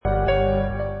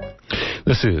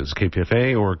This is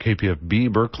KPFA or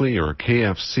KPFB Berkeley or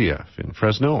KFCF in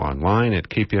Fresno, online at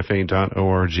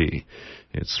kpfa.org.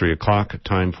 It's 3 o'clock,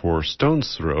 time for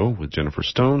Stone's Throw with Jennifer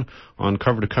Stone on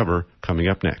Cover to Cover, coming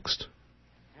up next.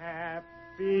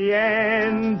 Happy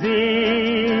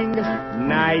ending,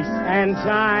 nice and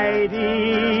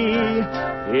tidy.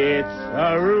 It's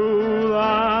a rule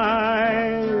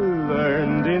I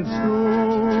learned in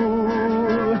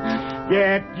school.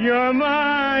 Get your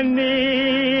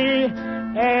money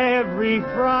every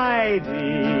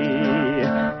Friday.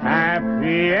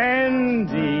 Happy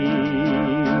endings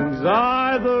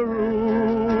are the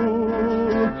rule.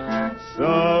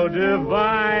 So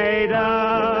divide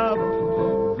up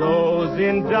those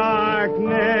in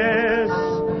darkness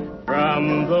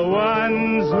from the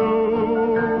ones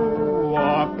who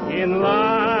walk in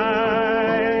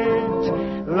light.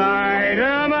 Light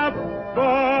 'em up,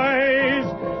 boys,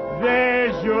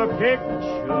 there's your picture.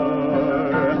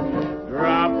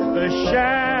 Drop the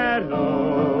shadows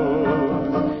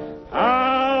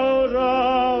out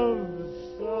of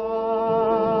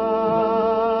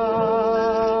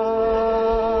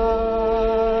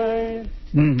sight.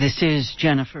 This is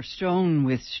Jennifer Stone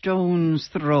with Stone's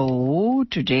Throw.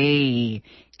 Today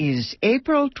is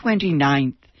April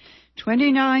 29th,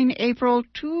 29 April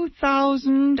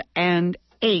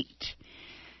 2008.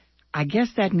 I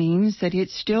guess that means that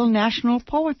it's still National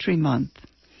Poetry Month.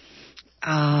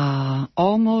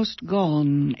 Almost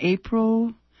gone.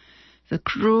 April, the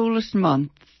cruelest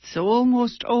month. So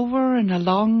almost over, and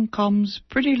along comes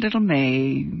pretty little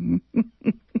May.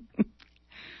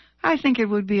 I think it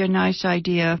would be a nice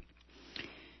idea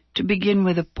to begin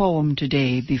with a poem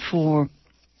today before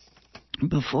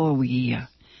we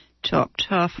talk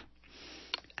tough.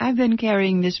 I've been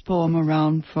carrying this poem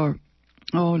around for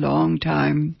a long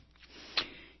time.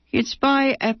 It's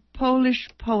by a Polish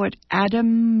poet,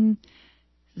 Adam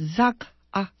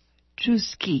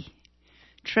Zachowski,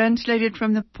 translated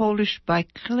from the Polish by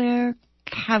Claire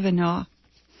Kavanaugh.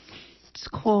 It's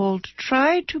called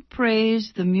Try to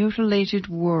Praise the Mutilated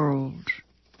World.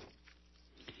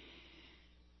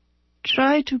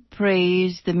 Try to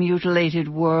praise the mutilated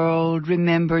world,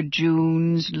 remember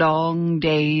June's long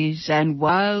days and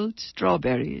wild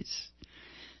strawberries,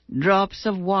 drops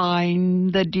of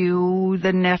wine, the dew,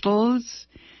 the nettles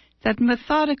that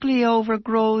methodically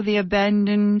overgrow the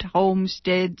abandoned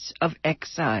homesteads of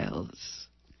exiles.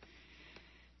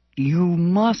 You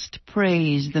must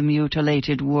praise the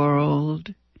mutilated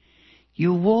world.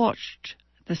 You watched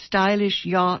the stylish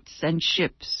yachts and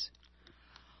ships.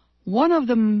 One of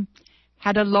them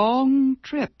had a long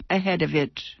trip ahead of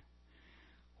it,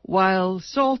 while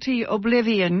salty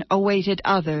oblivion awaited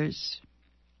others.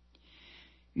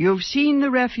 You've seen the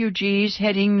refugees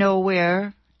heading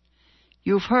nowhere.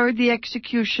 You've heard the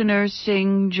executioners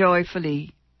sing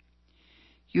joyfully.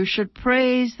 You should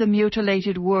praise the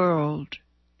mutilated world.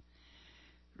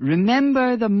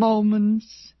 Remember the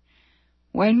moments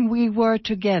when we were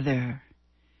together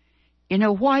in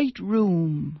a white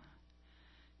room.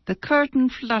 The curtain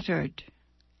fluttered.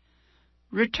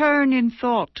 Return in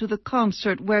thought to the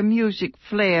concert where music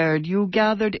flared. You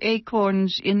gathered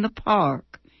acorns in the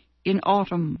park in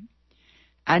autumn,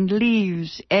 and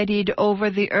leaves eddied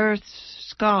over the earth's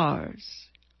scars.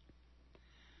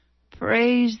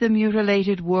 Praise the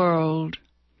mutilated world,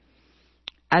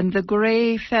 and the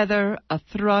gray feather a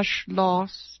thrush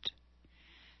lost,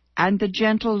 and the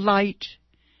gentle light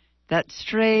that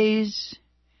strays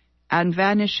and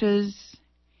vanishes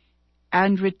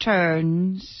and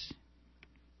returns.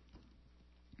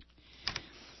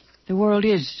 The world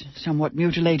is somewhat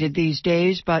mutilated these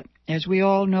days, but as we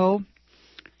all know,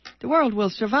 the world will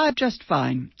survive just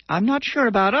fine. I'm not sure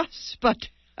about us, but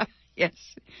yes,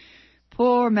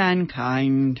 poor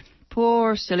mankind,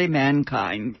 poor silly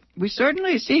mankind. We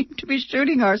certainly seem to be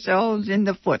shooting ourselves in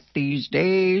the foot these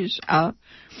days. I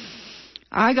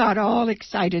got all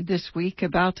excited this week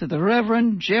about the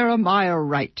Reverend Jeremiah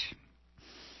Wright.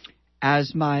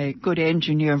 As my good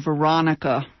engineer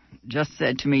Veronica just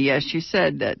said to me, yes, she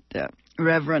said that the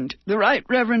Reverend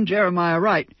Jeremiah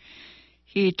Wright,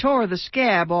 he tore the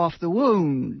scab off the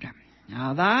wound.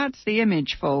 Now that's the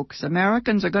image, folks.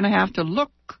 Americans are going to have to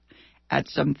look at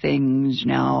some things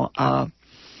now.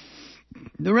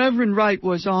 The Reverend Wright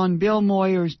was on Bill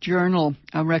Moyer's Journal.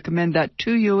 I recommend that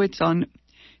to you. It's on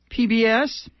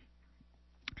PBS.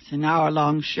 It's an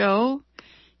hour-long show.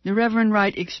 The Reverend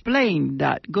Wright explained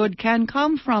that good can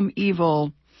come from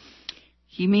evil.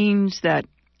 He means that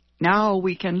now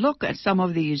we can look at some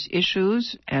of these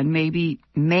issues and maybe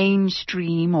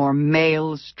mainstream or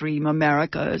male-stream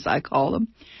America, as I call them,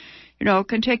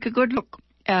 can take a good look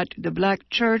at the black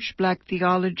church, black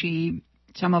theology,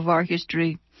 some of our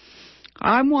history.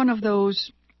 I'm one of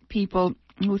those people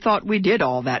who thought we did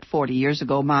all that 40 years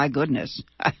ago. My goodness.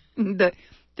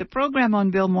 The program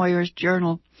on Bill Moyer's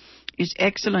Journal is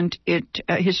excellent.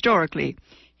 Historically,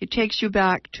 it takes you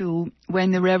back to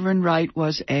when the Reverend Wright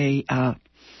was a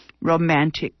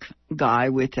romantic guy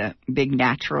with a big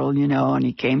natural, and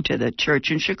he came to the church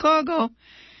in Chicago,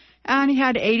 and he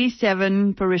had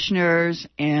 87 parishioners,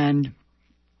 and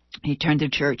he turned the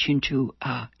church into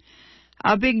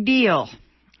a big deal.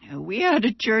 We had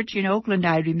a church in Oakland,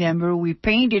 I remember. We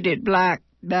painted it black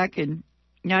back in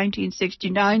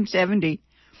 1969-70. It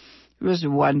was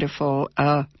wonderful.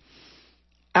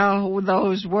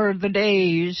 Those were the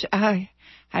days. I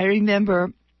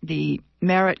remember the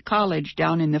Merritt College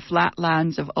down in the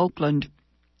flatlands of Oakland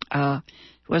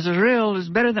was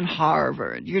better than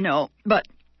Harvard, But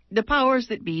the powers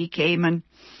that be came and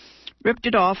ripped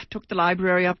it off, took the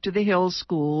library up to the Hill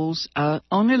schools,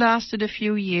 only lasted a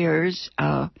few years,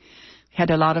 had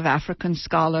a lot of African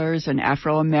scholars and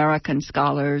Afro-American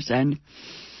scholars, and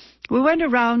we went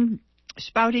around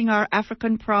spouting our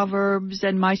African proverbs,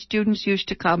 and my students used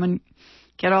to come and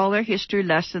get all their history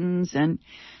lessons, and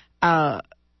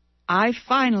I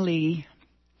finally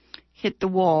hit the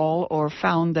wall or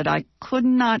found that I could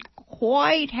not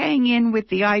quite hang in with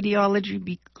the ideology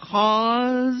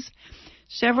because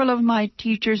several of my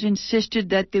teachers insisted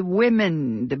that the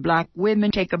black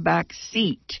women, take a back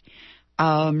seat.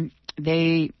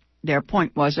 Their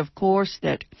point was, of course,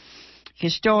 that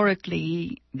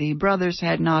historically the brothers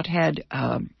had not had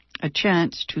a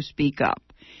chance to speak up.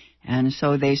 And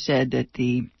so they said that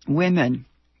the women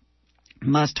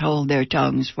must hold their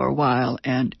tongues for a while.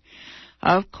 And,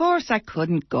 of course, I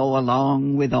couldn't go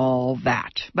along with all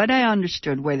that. But I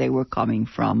understood where they were coming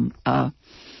from.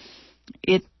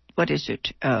 It's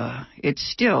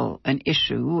still an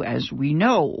issue, as we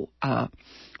know.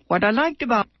 What I liked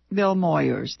about Bill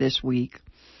Moyers this week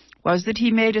was that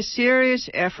he made a serious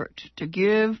effort to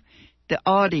give the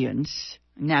audience,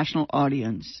 national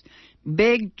audience,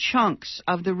 big chunks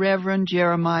of the Reverend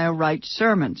Jeremiah Wright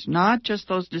sermons, not just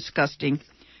those disgusting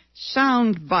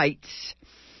sound bites.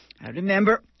 I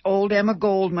remember old Emma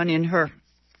Goldman in her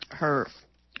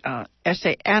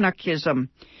essay Anarchism.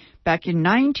 Back in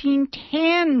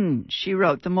 1910, she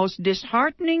wrote, the most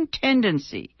disheartening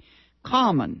tendency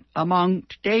common among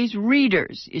today's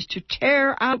readers is to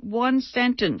tear out one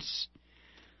sentence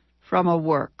from a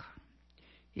work.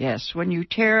 Yes, when you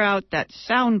tear out that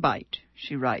soundbite,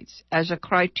 she writes, as a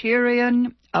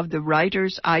criterion of the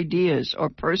writer's ideas or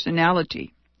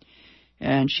personality.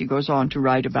 And she goes on to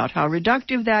write about how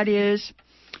reductive that is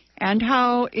and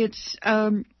how it's,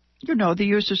 the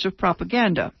uses of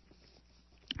propaganda.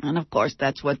 And, of course,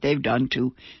 that's what they've done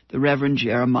to the Reverend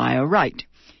Jeremiah Wright.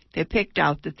 They picked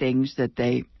out the things that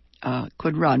they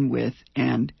could run with,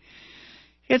 and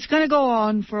it's going to go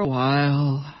on for a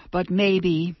while. But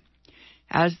maybe,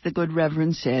 as the good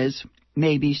Reverend says,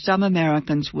 maybe some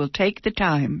Americans will take the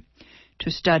time to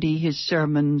study his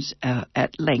sermons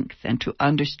at length and to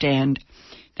understand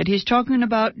that he's talking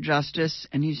about justice,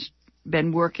 and he's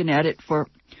been working at it for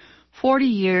 40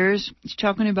 years. He's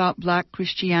talking about black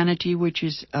Christianity, which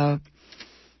is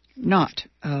not...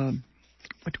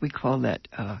 what do we call that?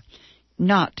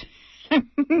 Not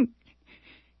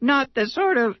the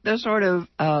sort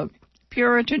of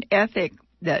Puritan ethic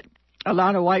that a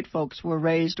lot of white folks were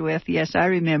raised with. Yes, I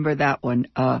remember that one.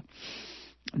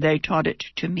 They taught it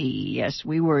to me. Yes,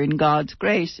 we were in God's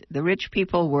grace. The rich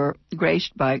people were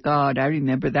graced by God. I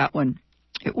remember that one.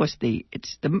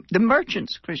 It's the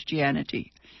merchants'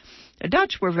 Christianity. The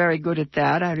Dutch were very good at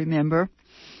that, I remember.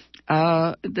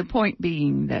 The point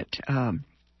being that,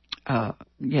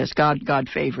 yes, God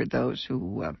favored those who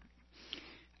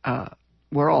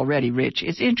were already rich.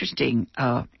 It's interesting.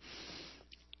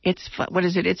 It's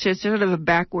a sort of a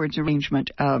backwards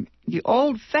arrangement. The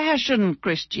old-fashioned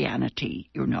Christianity,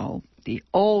 the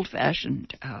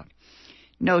old-fashioned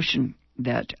notion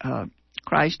that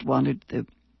Christ wanted the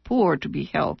poor to be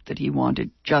helped, that he wanted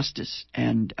justice,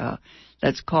 and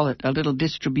let's call it a little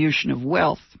distribution of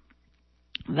wealth.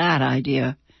 That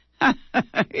idea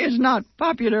is not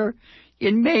popular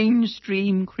in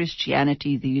mainstream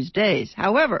Christianity these days.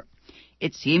 However,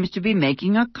 it seems to be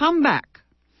making a comeback.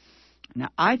 Now,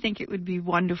 I think it would be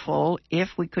wonderful if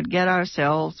we could get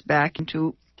ourselves back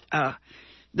into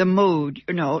the mood,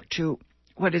 to,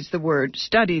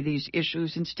 study these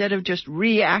issues instead of just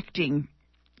reacting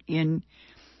in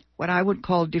what I would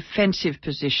call defensive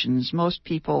positions. Most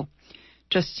people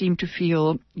just seem to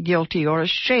feel guilty or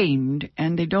ashamed,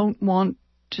 and they don't want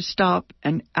to stop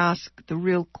and ask the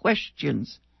real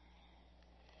questions.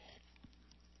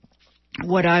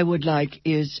 What I would like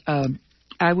is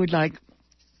I would like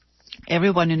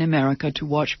everyone in America to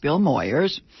watch Bill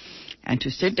Moyers and to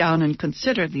sit down and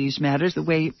consider these matters the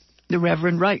way the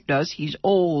Reverend Wright does. He's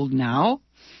old now.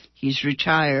 He's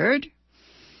retired,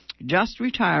 just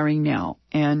retiring now.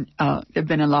 And there have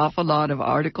been an awful lot of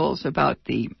articles about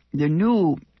the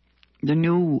new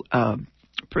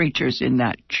preachers in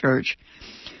that church.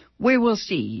 We will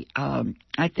see.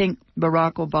 I think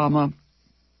Barack Obama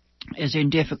is in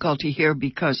difficulty here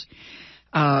because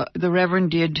the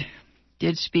Reverend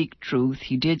did speak truth.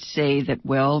 He did say that,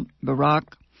 well, Barack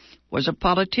was a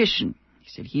politician. He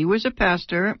said he was a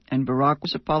pastor and Barack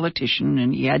was a politician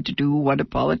and he had to do what a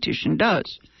politician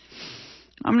does.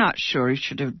 I'm not sure he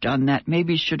should have done that.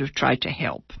 Maybe he should have tried to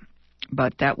help.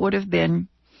 But that would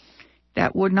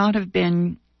not have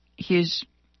been his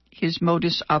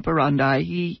modus operandi.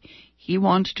 He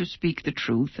wants to speak the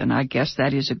truth, and I guess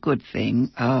that is a good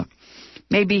thing.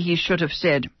 Maybe he should have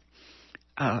said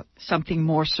something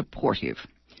more supportive.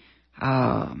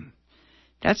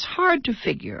 That's hard to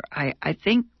figure. I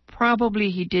think probably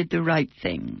he did the right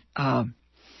thing.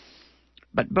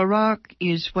 But Barack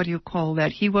is, what do you call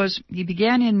that? He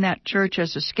began in that church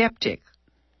as a skeptic.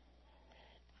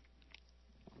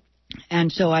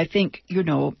 And so I think,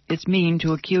 it's mean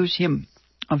to accuse him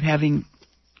of having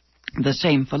the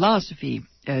same philosophy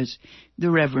as the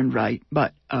Reverend Wright.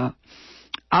 But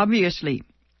obviously,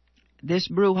 this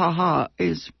brouhaha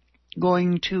is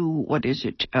going to,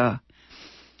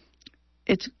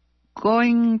 it's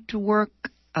going to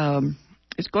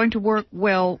work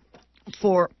well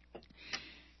for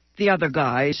the other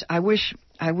guys. I wish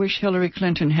Hillary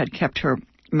Clinton had kept her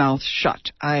mouth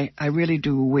shut. I really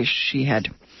do wish she had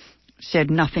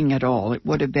said nothing at all. It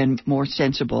would have been more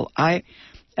sensible. I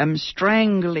am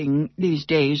strangling these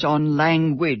days on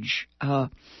language.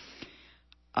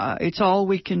 It's all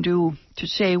we can do to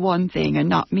say one thing and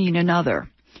not mean another.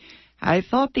 I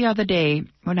thought the other day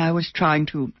when I was trying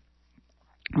to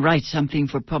write something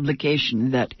for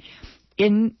publication that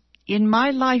in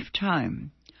my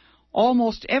lifetime,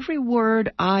 almost every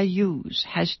word I use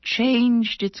has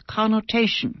changed its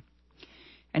connotation.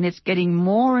 And it's getting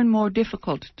more and more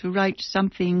difficult to write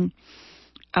something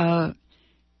that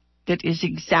is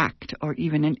exact or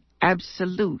even an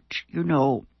absolute.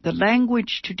 The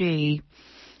language today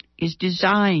is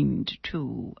designed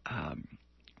to,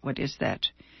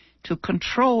 to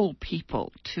control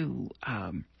people, to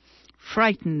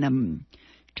frighten them.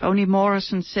 Toni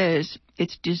Morrison says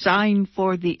it's designed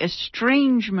for the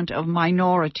estrangement of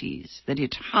minorities, that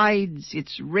it hides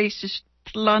its racist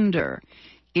plunder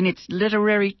in its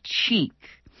literary cheek.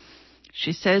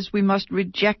 She says we must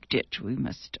reject it, we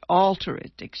must alter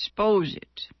it, expose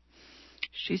it.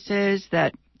 She says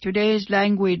that today's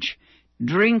language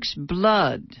drinks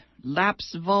blood,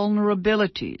 laps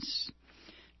vulnerabilities,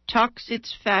 tucks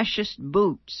its fascist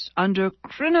boots under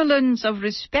crinolines of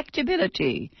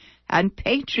respectability and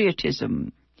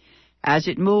patriotism as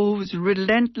it moves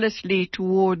relentlessly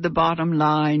toward the bottom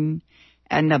line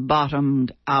and the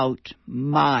bottomed-out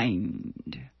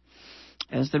mind.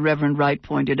 As the Reverend Wright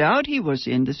pointed out, he was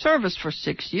in the service for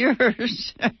 6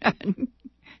 years,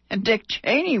 and Dick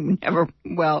Cheney never,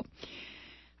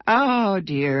 oh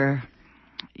dear,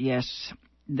 yes,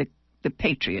 the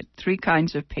patriot, 3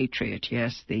 kinds of patriot,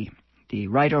 yes, the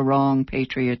right or wrong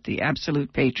patriot, the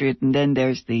absolute patriot, and then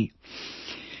there's the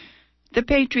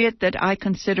patriot that I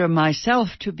consider myself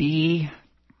to be,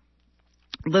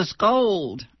 the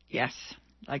scold, yes.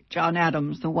 Like John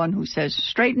Adams, the one who says,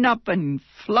 straighten up and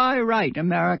fly right,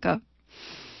 America.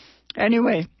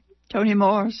 Anyway, Toni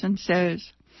Morrison says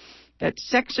that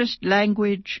sexist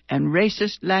language and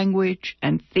racist language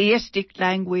and theistic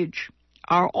language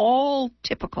are all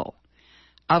typical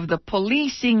of the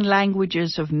policing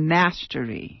languages of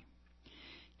mastery.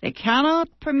 They cannot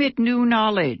permit new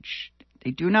knowledge.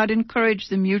 They do not encourage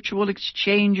the mutual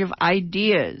exchange of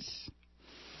ideas.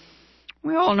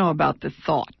 We all know about the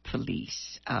thought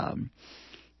police.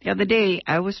 The other day,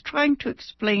 I was trying to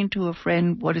explain to a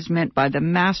friend what is meant by the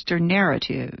master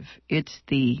narrative. It's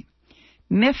the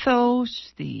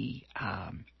mythos, the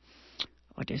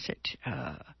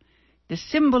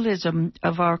symbolism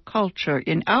of our culture.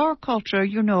 In our culture,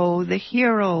 the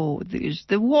hero is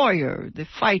the warrior, the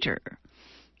fighter,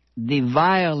 the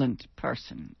violent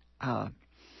person.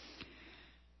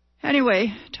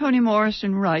 Anyway, Toni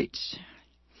Morrison writes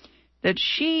that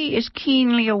she is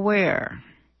keenly aware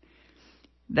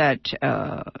that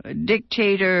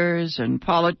dictators and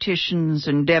politicians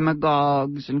and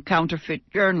demagogues and counterfeit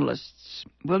journalists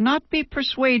will not be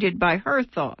persuaded by her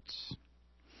thoughts.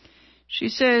 She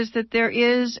says that there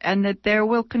is and that there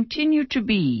will continue to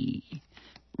be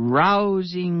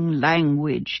rousing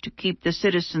language to keep the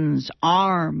citizens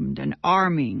armed and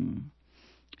arming,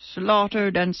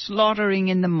 slaughtered and slaughtering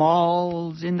in the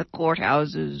malls, in the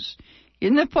courthouses,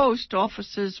 in the post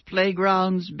offices,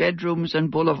 playgrounds, bedrooms,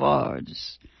 and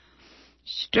boulevards.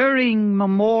 Stirring,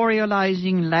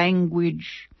 memorializing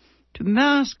language to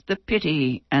mask the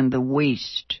pity and the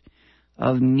waste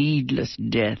of needless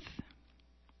death.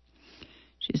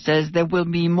 She says there will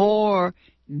be more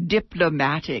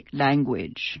diplomatic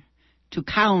language to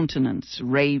countenance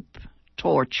rape,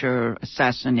 torture,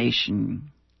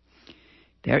 assassination.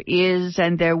 There is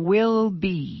and there will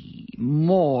be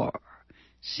more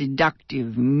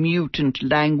seductive, mutant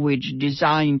language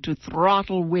designed to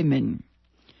throttle women,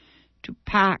 to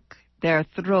pack their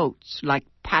throats like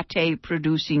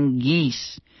pate-producing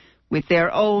geese with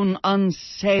their own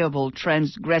unsayable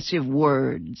transgressive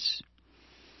words.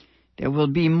 There will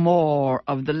be more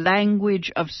of the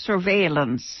language of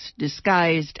surveillance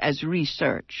disguised as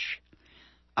research,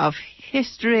 of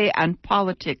history and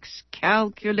politics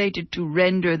calculated to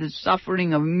render the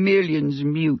suffering of millions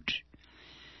mute,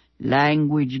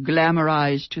 language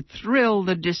glamorized to thrill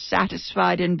the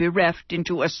dissatisfied and bereft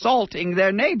into assaulting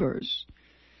their neighbors,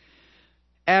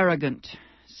 arrogant,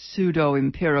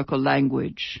 pseudo-empirical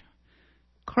language,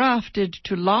 crafted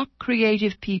to lock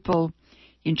creative people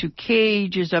into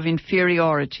cages of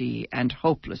inferiority and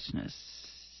hopelessness.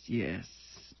 Yes.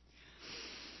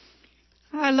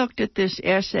 I looked at this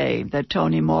essay that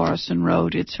Toni Morrison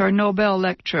wrote. It's her Nobel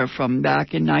lecture from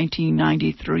back in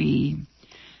 1993.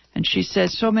 And she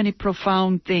says so many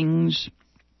profound things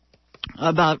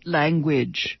about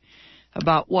language,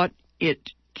 about what it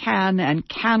can and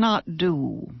cannot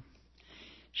do.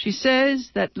 She says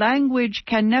that language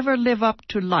can never live up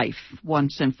to life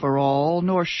once and for all,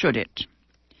 nor should it.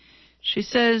 She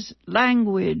says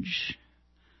language,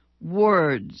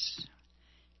 words,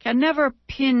 can never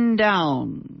pin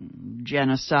down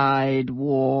genocide,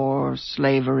 war,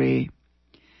 slavery,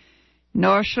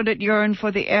 nor should it yearn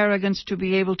for the arrogance to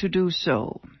be able to do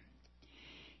so.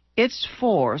 Its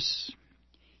force,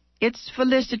 its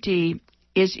felicity,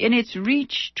 is in its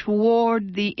reach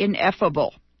toward the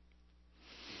ineffable.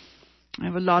 I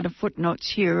have a lot of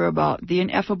footnotes here about the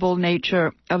ineffable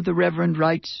nature of the Reverend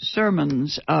Wright's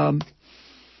sermons.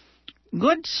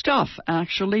 Good stuff,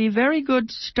 actually, very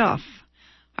good stuff.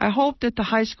 I hope that the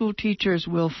high school teachers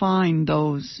will find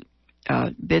those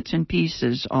bits and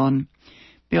pieces on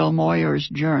Bill Moyer's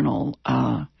journal,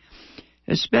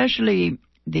 especially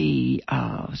the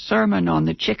sermon on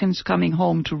the chickens coming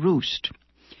home to roost,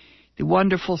 the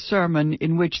wonderful sermon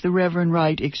in which the Reverend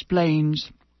Wright explains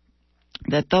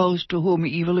that those to whom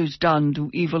evil is done do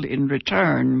evil in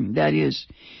return. That is,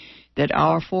 that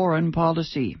our foreign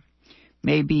policy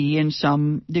may be in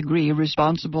some degree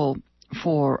responsible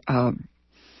for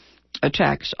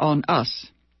attacks on us.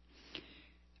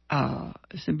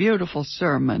 It's a beautiful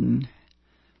sermon,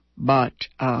 but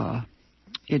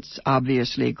it's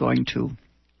obviously going to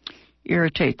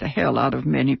irritate the hell out of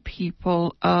many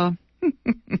people.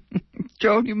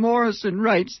 Toni Morrison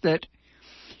writes that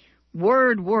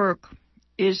word work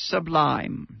is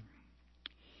sublime.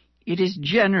 It is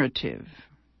generative.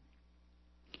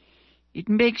 It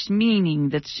makes meaning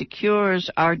that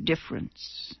secures our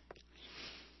difference,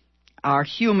 our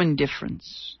human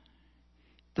difference,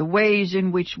 the ways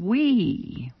in which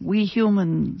we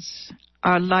humans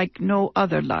are like no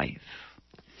other life.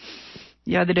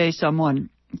 The other day someone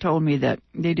told me that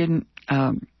they didn't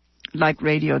like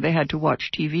radio. They had to watch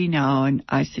TV now, and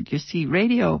I said, you see,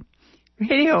 radio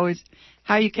is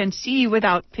how you can see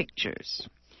without pictures.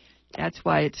 That's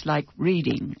why it's like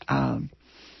reading.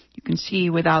 You can see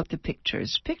without the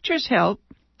pictures. Pictures help.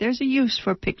 There's a use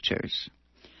for pictures.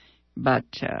 But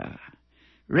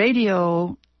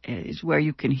radio is where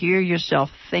you can hear yourself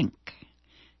think.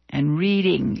 And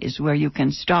reading is where you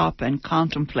can stop and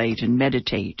contemplate and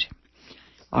meditate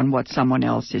on what someone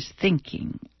else is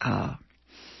thinking.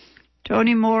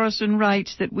 Toni Morrison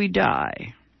writes that we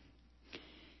die,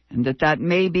 and that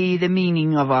may be the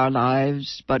meaning of our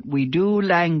lives, but we do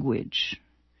language,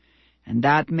 and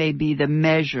that may be the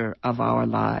measure of our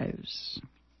lives.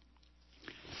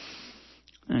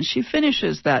 And she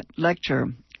finishes that lecture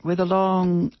with a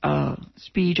long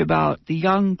speech about the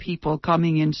young people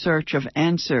coming in search of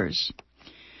answers,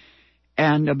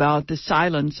 and about the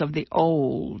silence of the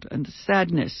old and the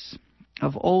sadness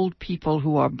of old people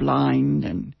who are blind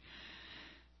and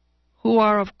who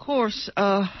are, of course,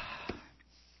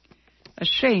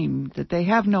 ashamed that they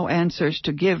have no answers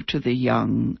to give to the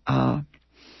young.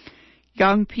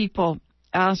 Young people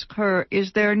ask her,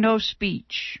 is there no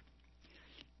speech,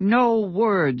 no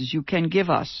words you can give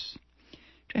us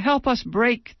to help us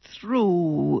break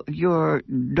through your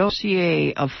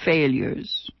dossier of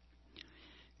failures,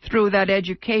 through that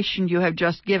education you have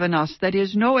just given us that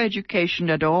is no education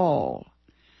at all,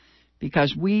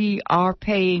 because we are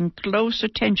paying close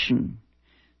attention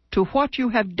to what you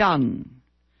have done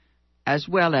as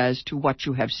well as to what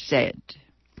you have said,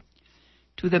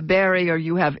 to the barrier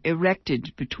you have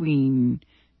erected between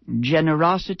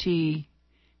generosity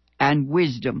and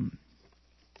wisdom.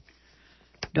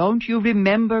 Don't you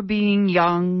remember being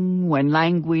young when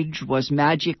language was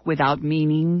magic without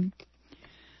meaning?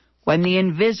 When the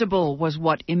invisible was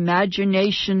what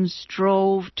imagination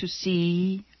strove to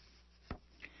see?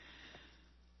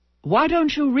 Why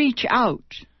don't you reach out,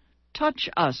 touch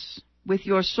us with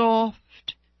your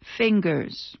soft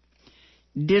fingers,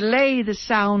 delay the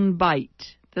sound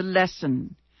bite, the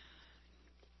lesson,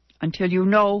 until you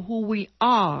know who we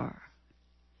are?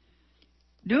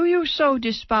 Do you so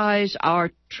despise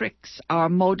our tricks, our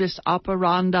modus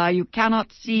operandi, you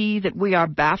cannot see that we are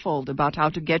baffled about how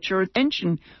to get your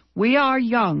attention? We are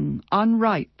young,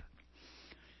 unripe.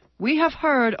 We have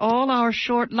heard all our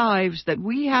short lives that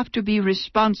we have to be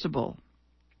responsible.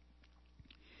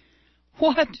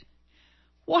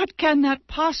 What can that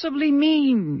possibly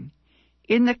mean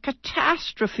in the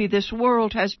catastrophe this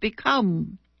world has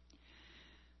become,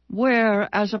 where,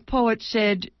 as a poet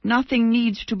said, nothing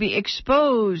needs to be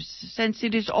exposed since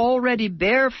it is already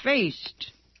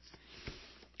barefaced?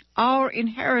 Our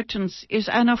inheritance is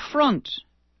an affront.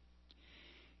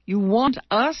 You want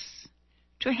us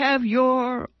to have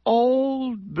your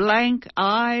old blank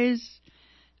eyes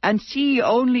and see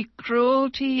only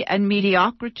cruelty and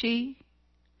mediocrity?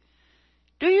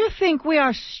 Do you think we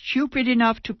are stupid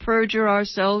enough to perjure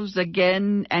ourselves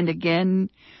again and again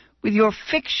with your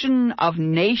fiction of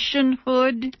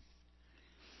nationhood?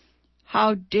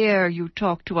 How dare you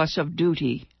talk to us of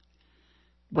duty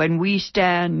when we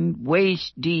stand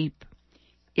waist deep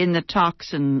in the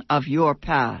toxin of your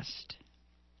past?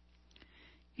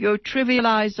 You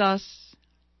trivialize us.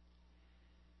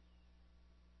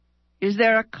 Is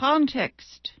there a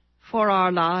context for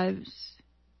our lives?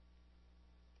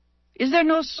 Is there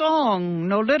no song,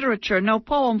 no literature, no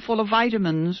poem full of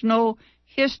vitamins, no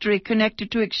history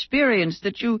connected to experience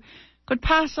that you could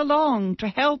pass along to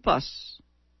help us?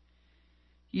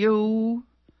 You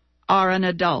are an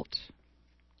adult,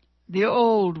 the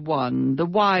old one, the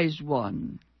wise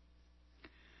one.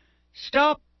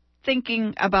 Stop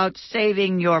thinking about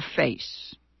saving your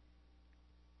face.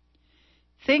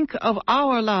 Think of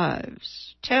our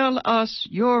lives. Tell us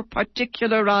your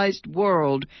particularized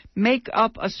world. Make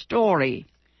up a story.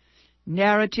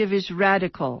 Narrative is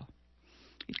radical.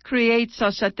 It creates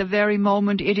us at the very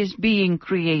moment it is being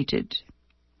created.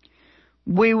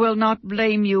 We will not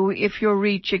blame you if your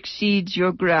reach exceeds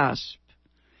your grasp.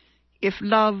 If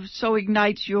love so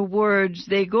ignites your words,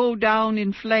 they go down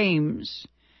in flames,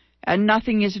 and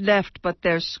nothing is left but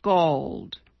their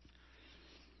scald.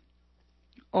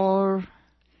 Or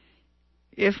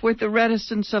if with the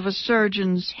reticence of a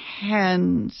surgeon's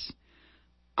hands,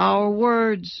 our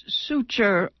words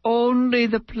suture only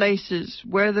the places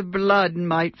where the blood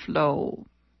might flow.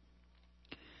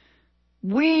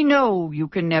 We know you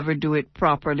can never do it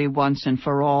properly once and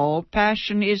for all.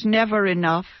 Passion is never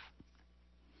enough.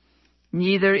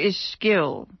 Neither is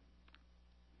skill.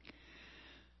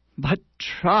 But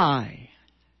try.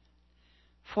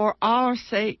 For our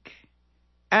sake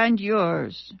and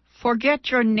yours, forget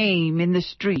your name in the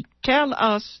street. Tell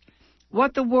us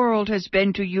what the world has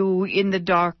been to you in the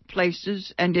dark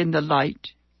places and in the light.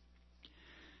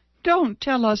 Don't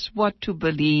tell us what to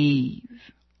believe.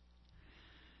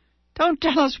 Don't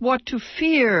tell us what to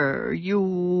fear,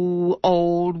 you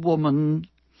old woman,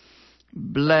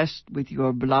 blessed with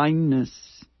your blindness.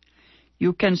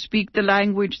 You can speak the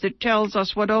language that tells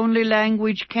us what only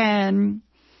language can.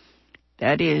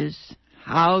 That is,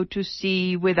 how to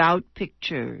see without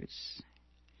pictures.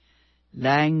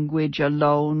 Language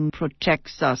alone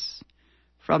protects us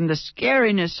from the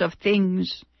scariness of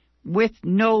things with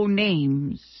no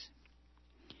names.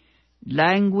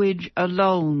 Language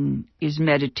alone is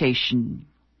meditation.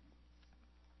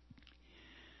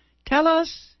 Tell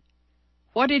us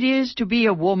what it is to be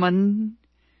a woman,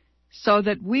 so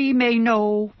that we may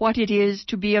know what it is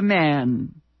to be a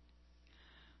man.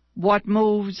 What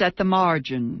moves at the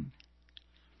margin.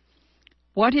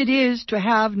 What it is to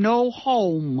have no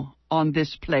home on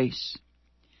this place.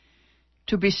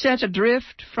 To be set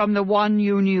adrift from the one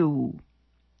you knew.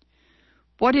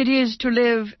 What it is to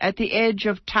live at the edge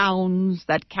of towns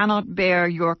that cannot bear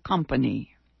your company.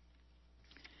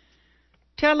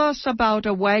 Tell us about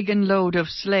a wagon load of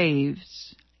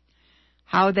slaves,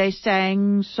 how they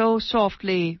sang so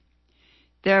softly,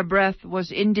 Their breath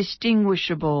was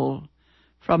indistinguishable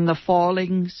from the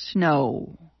falling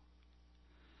snow.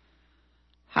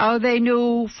 How they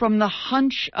knew from the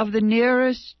hunch of the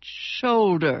nearest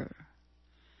shoulder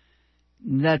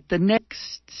that the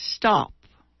next stop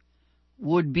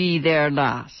would be their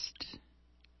last.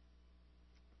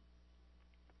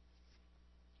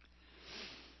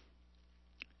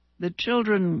 The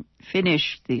children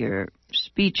finished their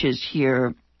speeches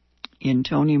here in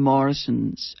Toni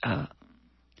Morrison's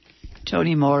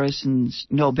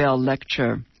Nobel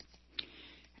lecture,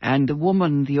 and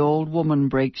the old woman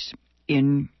breaks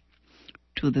into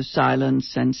the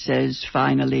silence and says,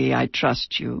 finally, I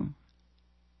trust you.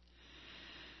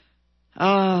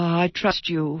 I trust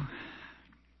you.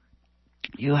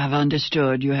 You have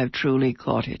understood. You have truly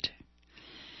caught it.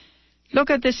 Look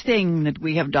at this thing that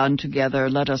we have done together.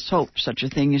 Let us hope such a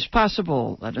thing is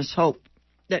possible. Let us hope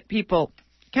that people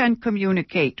can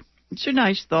communicate. It's a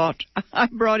nice thought. I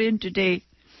brought in today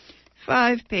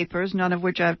 5 papers, none of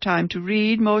which I have time to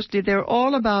read. Mostly they're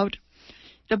all about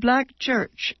the black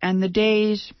church and the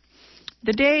days,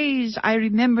 I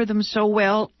remember them so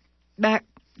well, back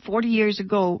 40 years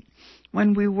ago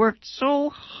when we worked so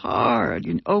hard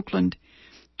in Oakland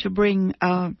to bring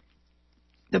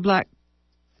the black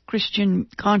Christian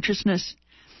consciousness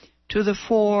to the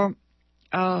fore.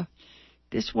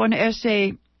 This one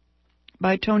essay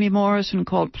by Toni Morrison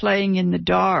called Playing in the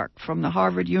Dark from the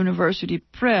Harvard University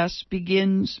Press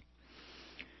begins,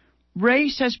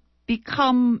 race has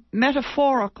become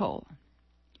metaphorical,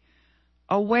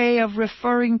 a way of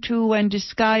referring to and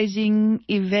disguising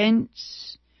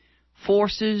events,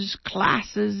 forces,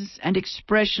 classes, and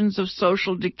expressions of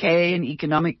social decay and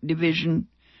economic division,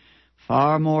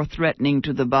 far more threatening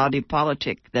to the body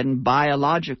politic than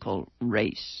biological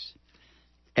race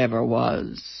ever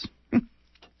was.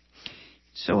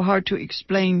 So hard to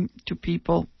explain to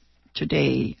people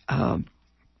today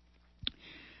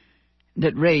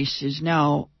that race is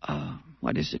now,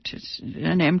 It's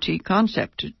an empty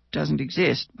concept. It doesn't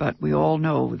exist, but we all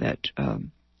know that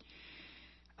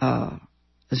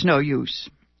there's no use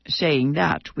saying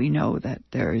that. We know that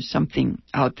there is something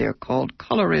out there called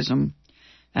colorism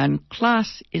and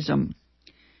classism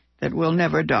that will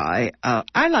never die.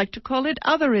 I like to call it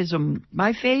otherism.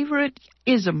 My favorite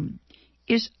ism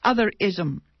is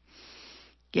otherism.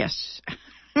 Yes.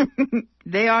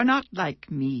 They are not like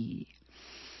me.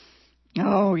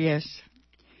 Oh, yes.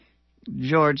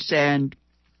 George Sand,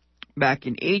 back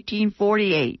in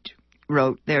 1848,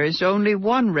 wrote, "There is only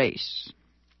one race.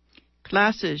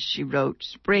 Classes," she wrote,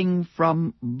 "spring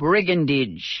from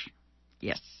brigandage."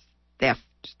 Yes,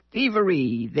 theft,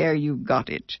 thievery. There you got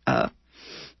it.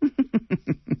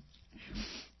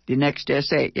 The next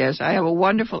essay, yes, I have a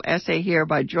wonderful essay here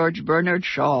by George Bernard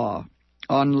Shaw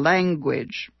on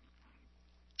language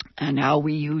and how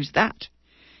we use that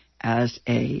as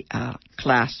a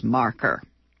class marker.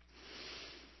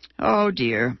 Oh,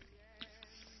 dear.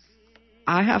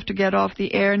 I have to get off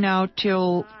the air now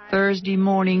till Thursday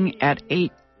morning at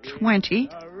 8:20.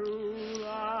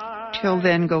 Till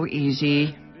then, go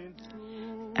easy.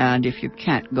 And if you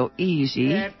can't go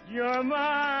easy,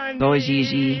 go as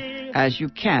easy as you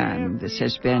can. This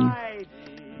has been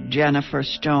Jennifer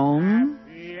Stone,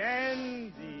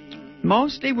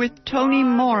 mostly with Toni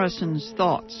Morrison's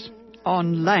thoughts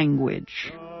on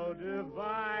language.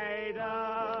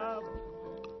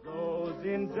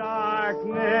 In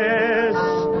darkness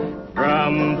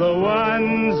from the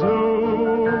ones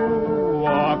who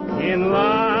walk in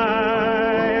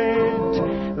light.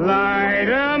 Light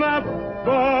 'em up,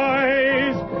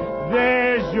 boys,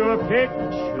 there's your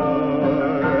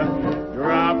picture.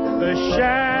 Drop the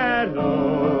shadows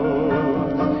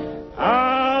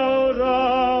out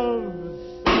of...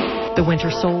 The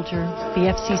Winter Soldier, the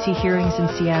FCC hearings in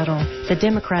Seattle, the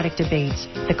Democratic debates,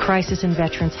 the crisis in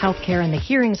veterans' health care, and the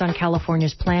hearings on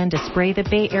California's plan to spray the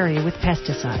Bay Area with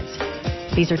pesticides.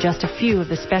 These are just a few of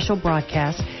the special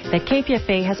broadcasts that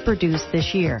KPFA has produced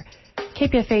this year.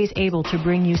 KPFA is able to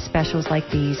bring you specials like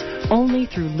these only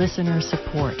through listener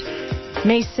support.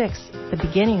 May 6th, the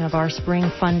beginning of our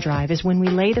spring fund drive, is when we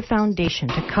lay the foundation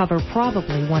to cover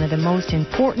probably one of the most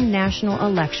important national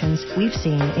elections we've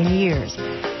seen in years.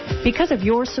 Because of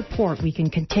your support, we can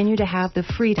continue to have the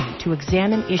freedom to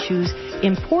examine issues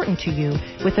important to you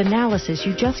with analysis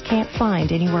you just can't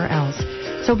find anywhere else.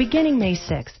 So beginning May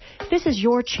 6th, this is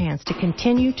your chance to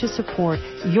continue to support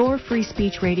your free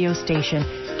speech radio station,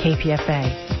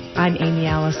 KPFA. I'm Amy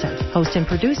Allison, host and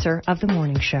producer of The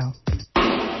Morning Show.